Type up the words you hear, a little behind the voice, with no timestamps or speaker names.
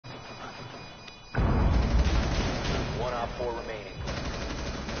4 remaining.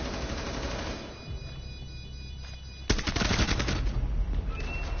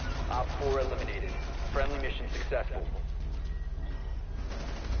 Op 4 eliminated. Friendly mission successful.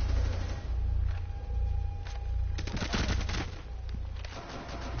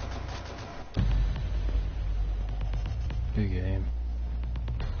 Good game.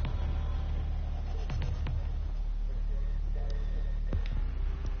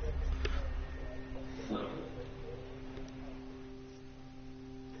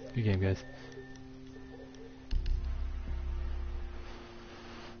 Good game, guys.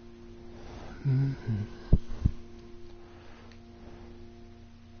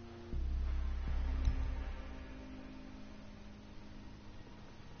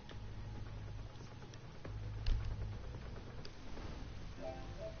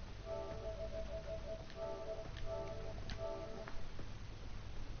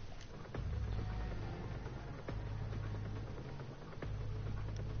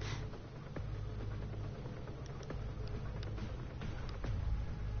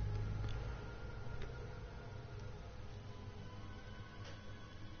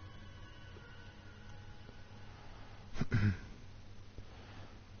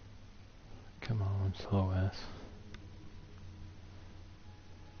 Come on, slow ass.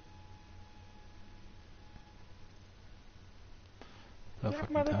 The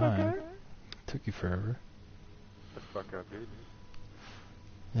fucking time. Took you forever. The fuck up, dude.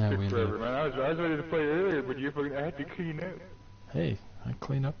 Yeah, Took we forever, did. man. I was ready to play earlier, but you fucking I had to clean up. Hey, I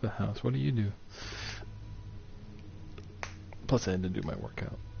clean up the house. What do you do? Plus, I had to do my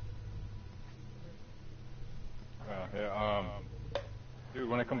workout. Yeah, dude,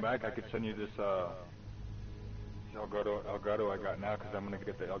 when I come back, I could send you this, Elgato I got now, because I'm gonna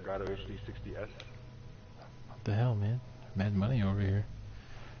get the Elgato HD60S. What the hell, man? Mad money over here.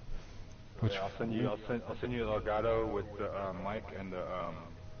 Which? Yeah, I'll send you the Elgato with the mic and the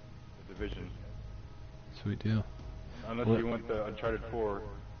Division. Sweet deal. Unless you want the Uncharted 4, I'll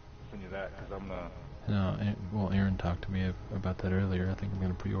send you that, because I'm gonna... No, well, Aaron talked to me about that earlier. I think I'm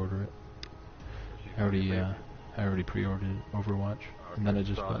gonna pre-order it. I already pre-ordered Overwatch, and then I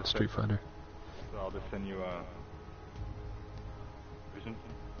just bought Street Fighter. So I'll just send you Vision.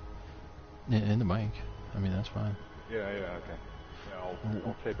 Yeah, and the mic. I mean, that's fine. Yeah, okay. Yeah,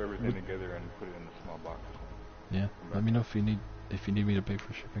 I'll tape everything together and put it in a small box. Yeah, let me know if you need me to pay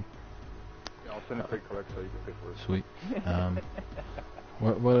for shipping. Yeah, I'll send it to collect so you can pay for it. Sweet.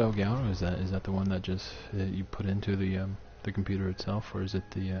 What Elgato is that? Is that the one that just you put into the computer itself, or is it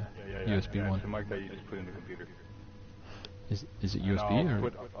the USB one? It's the mic that you just put in the computer. Is it USB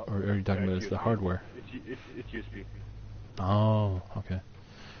or are you talking about the hardware? It's USB. Oh, okay.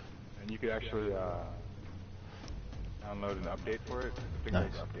 And you could actually download an update for it. I think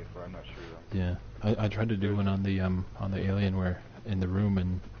there's an update for it. I'm not sure though. Yeah, I tried to do one on the Alienware in the room,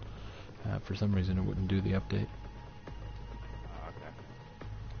 and for some reason it wouldn't do the update.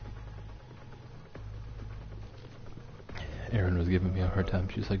 Erin was giving me a hard time.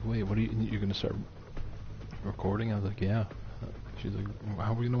 She's like, "Wait, what are you're gonna start recording?" I was like, "Yeah." She's like,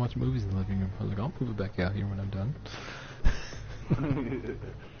 "How are we gonna watch movies in the living room?" I was like, "I'll move it back out here when I'm done."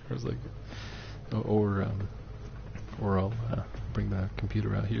 I was like, or I'll bring the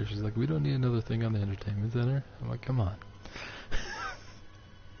computer out here. She's like, "We don't need another thing on the entertainment center." I'm like, "Come on."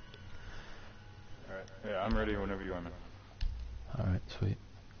 Alright, yeah, I'm ready whenever you are, man. Alright, sweet.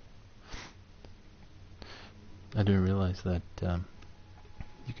 I didn't realize that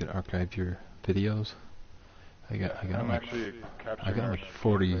you could archive your videos. I got like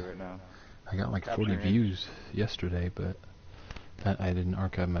 40 right now. I got like 40 views yesterday, but I didn't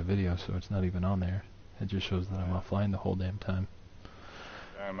archive my video, so it's not even on there. It just shows that I'm offline the whole damn time.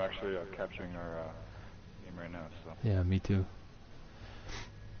 I'm actually capturing our game right now, so. Yeah, me too.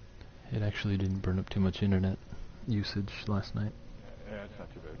 It actually didn't burn up too much internet usage last night. Yeah, it's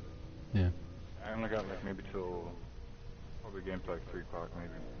not too bad. Yeah. I only got like maybe till probably game till like 3 o'clock,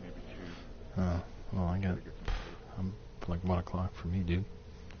 maybe 2. Oh, well, I'm like 1 o'clock for me, dude.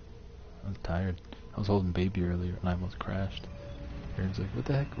 I'm tired. I was holding baby earlier and I almost crashed. Aaron's like, "What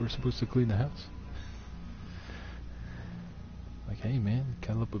the heck? We're supposed to clean the house." Like, hey man,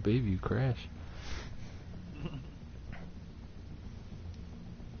 cuddle up a baby, you crash.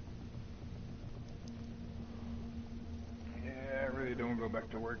 Yeah, I really don't want to go back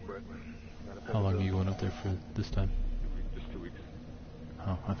to work, but... How long are you going up there for this time? Just 2 weeks.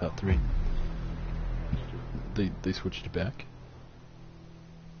 Oh, I thought 3. They switched it back?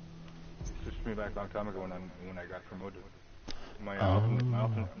 They switched me back a long time ago when I got promoted. My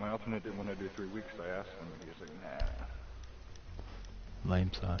alternate didn't want to do 3 weeks, so I asked him, and he was like, nah.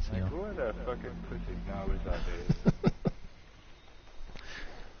 Lame sauce, Like, yeah. what a fucking pussy. No, it was not Dave.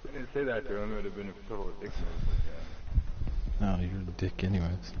 didn't say that to him, it would have been a total dick move. No, you're a dick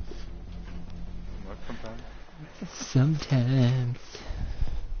anyways. What, sometimes? Sometimes.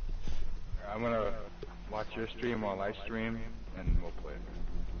 I'm gonna watch your stream while I stream, and we'll play.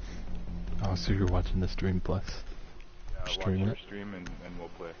 Oh, so you're watching the stream plus? Yeah, watch your stream and we'll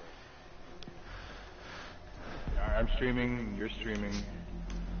play. Yeah, I'm streaming, you're streaming,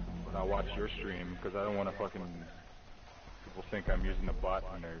 but I'll watch your stream, because I don't want to fucking... People think I'm using a bot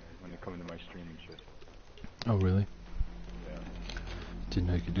when they come into my stream and shit. Oh, really? Yeah. Didn't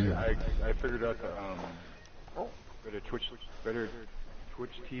know you could do that. I figured out that, better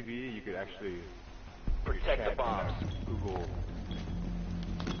Twitch TV, you could actually Protect the bombs. Google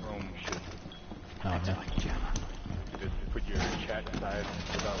Chrome shit. Oh, yeah. You just put your chat aside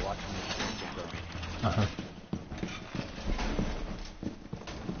without watching the stream. Uh-huh.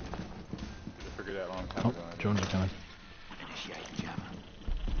 I figured that a long time Oh, ago. drones are coming.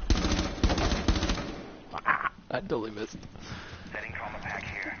 I totally missed. Setting trauma pack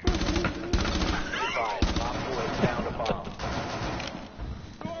here. Five. Op 4 has found a bomb.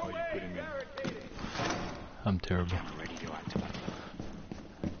 Oh, you kidding me? I'm terrible. 10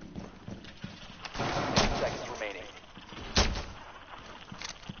 seconds remaining.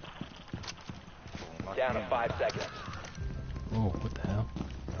 Down to 5 seconds. Oh, what the hell?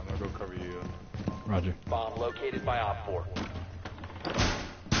 I'm gonna go cover you. Roger. Bomb located by Op 4.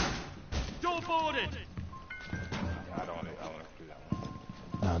 Door boarded! I don't want to do that one.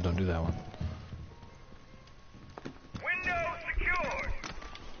 No, don't do that one. Window secured!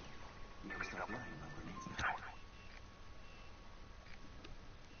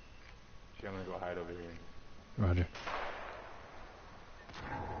 See, I'm gonna go hide over here. Roger.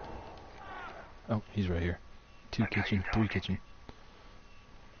 Oh, he's right here. 2 kitchen, 3 kitchen.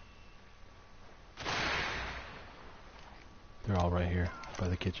 They're all right here by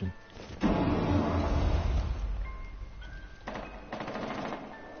the kitchen.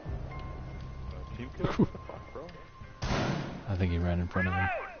 Team kill? What the fuck, bro? I think he ran in front of him.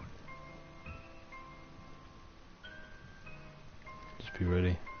 Just be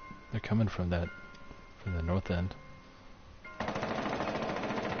ready. They're coming from the north end.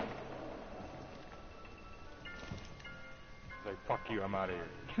 Like, fuck you, I'm out of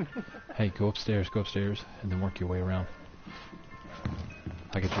here. Hey, go upstairs, and then work your way around.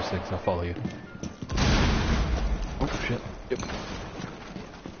 I get your 6, I'll follow you. Oh, shit. Yep.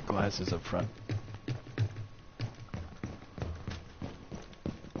 Glass is up front.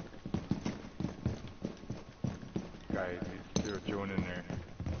 Guy, they're joining in there.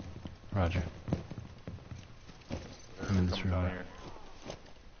 Roger. I'm in this Coming room. down here.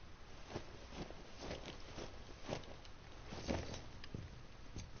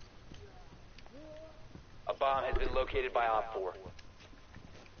 A bomb has been located by Op 4.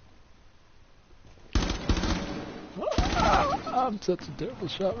 I'm such a terrible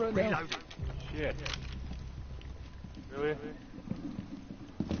shot right now. Shit. Really?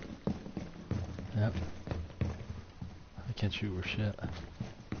 Yep. I can't shoot worth shit.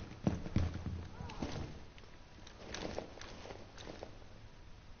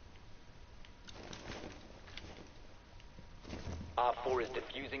 Op 4 is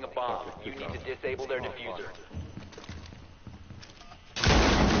defusing a bomb. You need to disable their diffuser.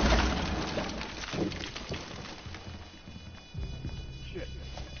 Shit.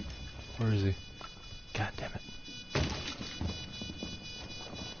 Where is he? God damn it.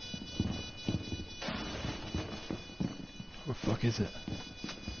 Where the fuck is it?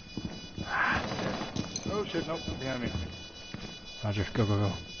 Oh shit, nope, behind me. Roger, go, go, go.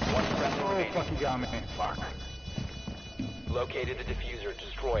 One friendly Oh, remaining. fuck, you got me. Fuck. Located the diffuser.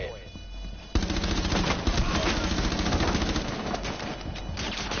 Destroy it.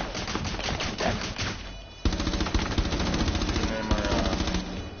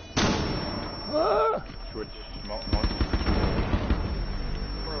 Twitch, monster.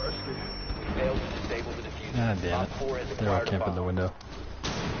 Failed to disable the diffuser. God damn Op it. 4 has They're all acquired a camping the bomb. window.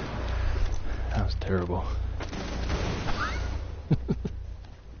 That was terrible.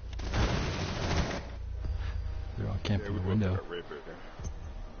 They're all camping the window.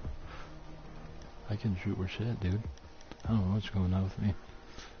 I can shoot where shit, dude. I don't know what's going on with me.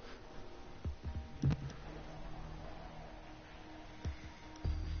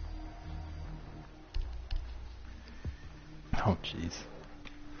 Oh, jeez.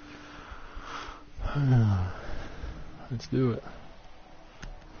 Let's do it.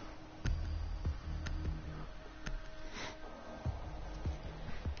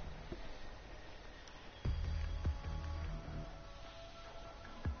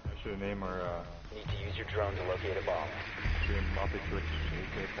 I should name our, Need to use your drone to locate a bomb. stream multi-switch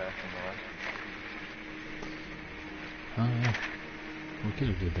AK pack in the last. Oh yeah. We could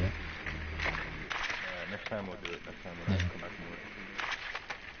have did that. Next time we'll do it. Next time we'll come back and do it.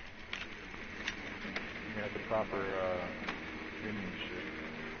 You got the proper streaming and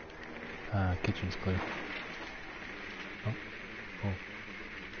shit. Kitchen's clear. Oh. Oh.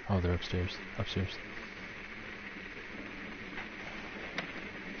 Oh, they're upstairs. Upstairs.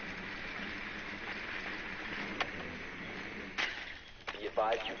 Be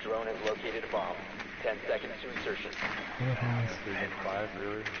advised your drone has located a bomb. 10 seconds to insertion. 3 against 5,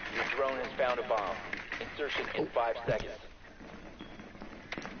 really? Your drone has found a bomb. Insertion in 5 seconds.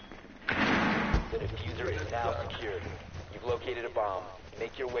 The diffuser is now secured. You've located a bomb.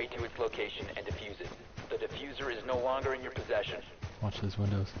 Make your way to its location and defuse it. The diffuser is no longer in your possession. Watch those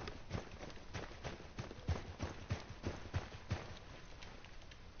windows.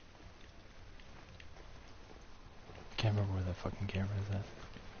 Can't remember where that fucking camera is at.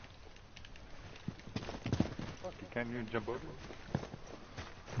 Fuck, can't you jump over?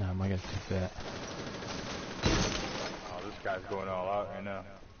 Nah, my guy's too fat. Oh, this guy's going all out right now.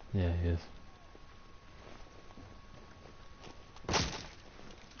 Yeah, he is.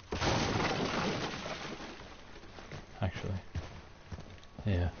 Actually,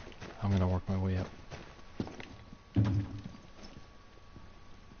 yeah, I'm gonna work my way up. Hold on,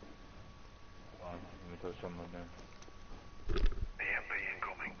 let me throw something in there.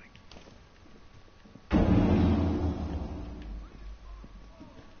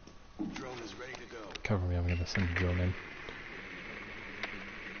 Drone is ready to go. Cover me, I'm gonna send the drone in.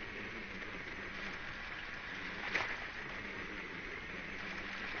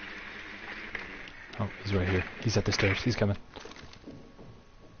 Oh, he's right here. He's at the stairs. He's coming.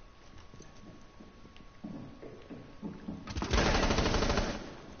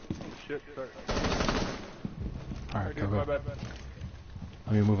 Shit, sorry. Alright, Dude, go, my go. bad, man.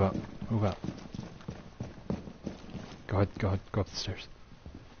 Let me move up. Move up. Go ahead, go ahead. Go up the stairs.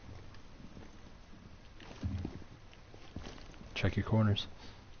 Check your corners.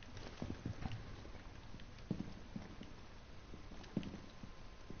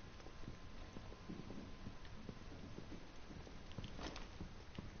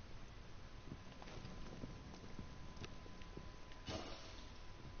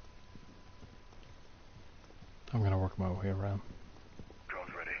 I'm gonna work my way around.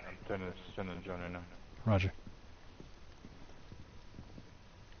 Drone's ready. I'm sending the drone in now. Roger.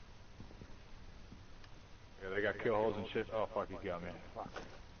 Yeah, they got kill holes and shit. Oh, fuck, he got me. Fuck.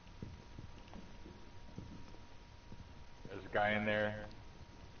 There's a guy in there.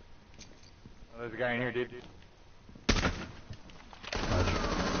 Oh, there's a guy in here, dude. Roger.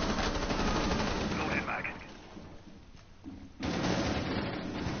 Loaded back.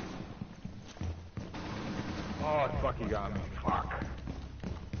 Oh, fuck, he got me. Fuck.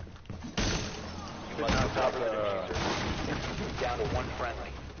 Sitting on top of the... Down to one friendly.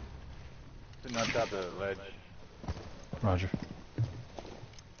 Sitting on top of the ledge. Roger.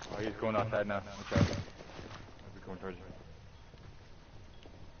 Oh, he's going outside now. Watch out. Might be coming towards you.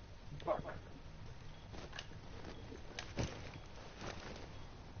 Fuck.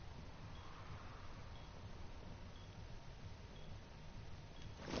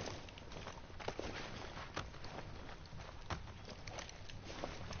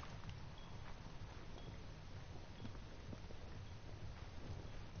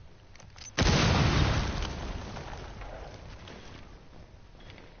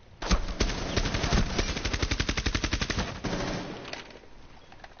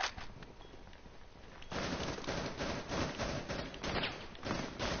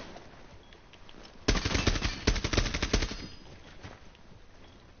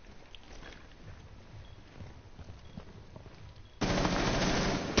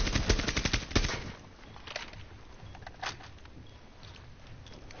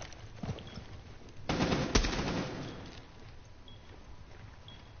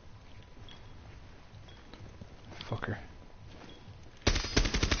 Fucker.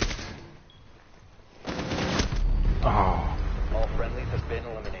 Oh. All friendlies have been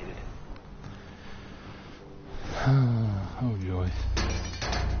eliminated. Oh joy.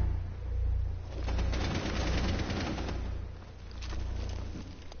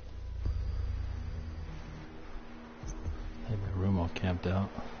 Had my room all camped out.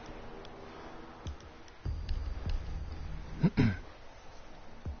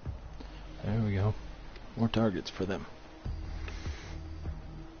 There we go. More targets for them.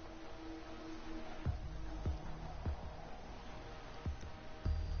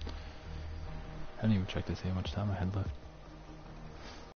 I didn't even check to see how much time I had left.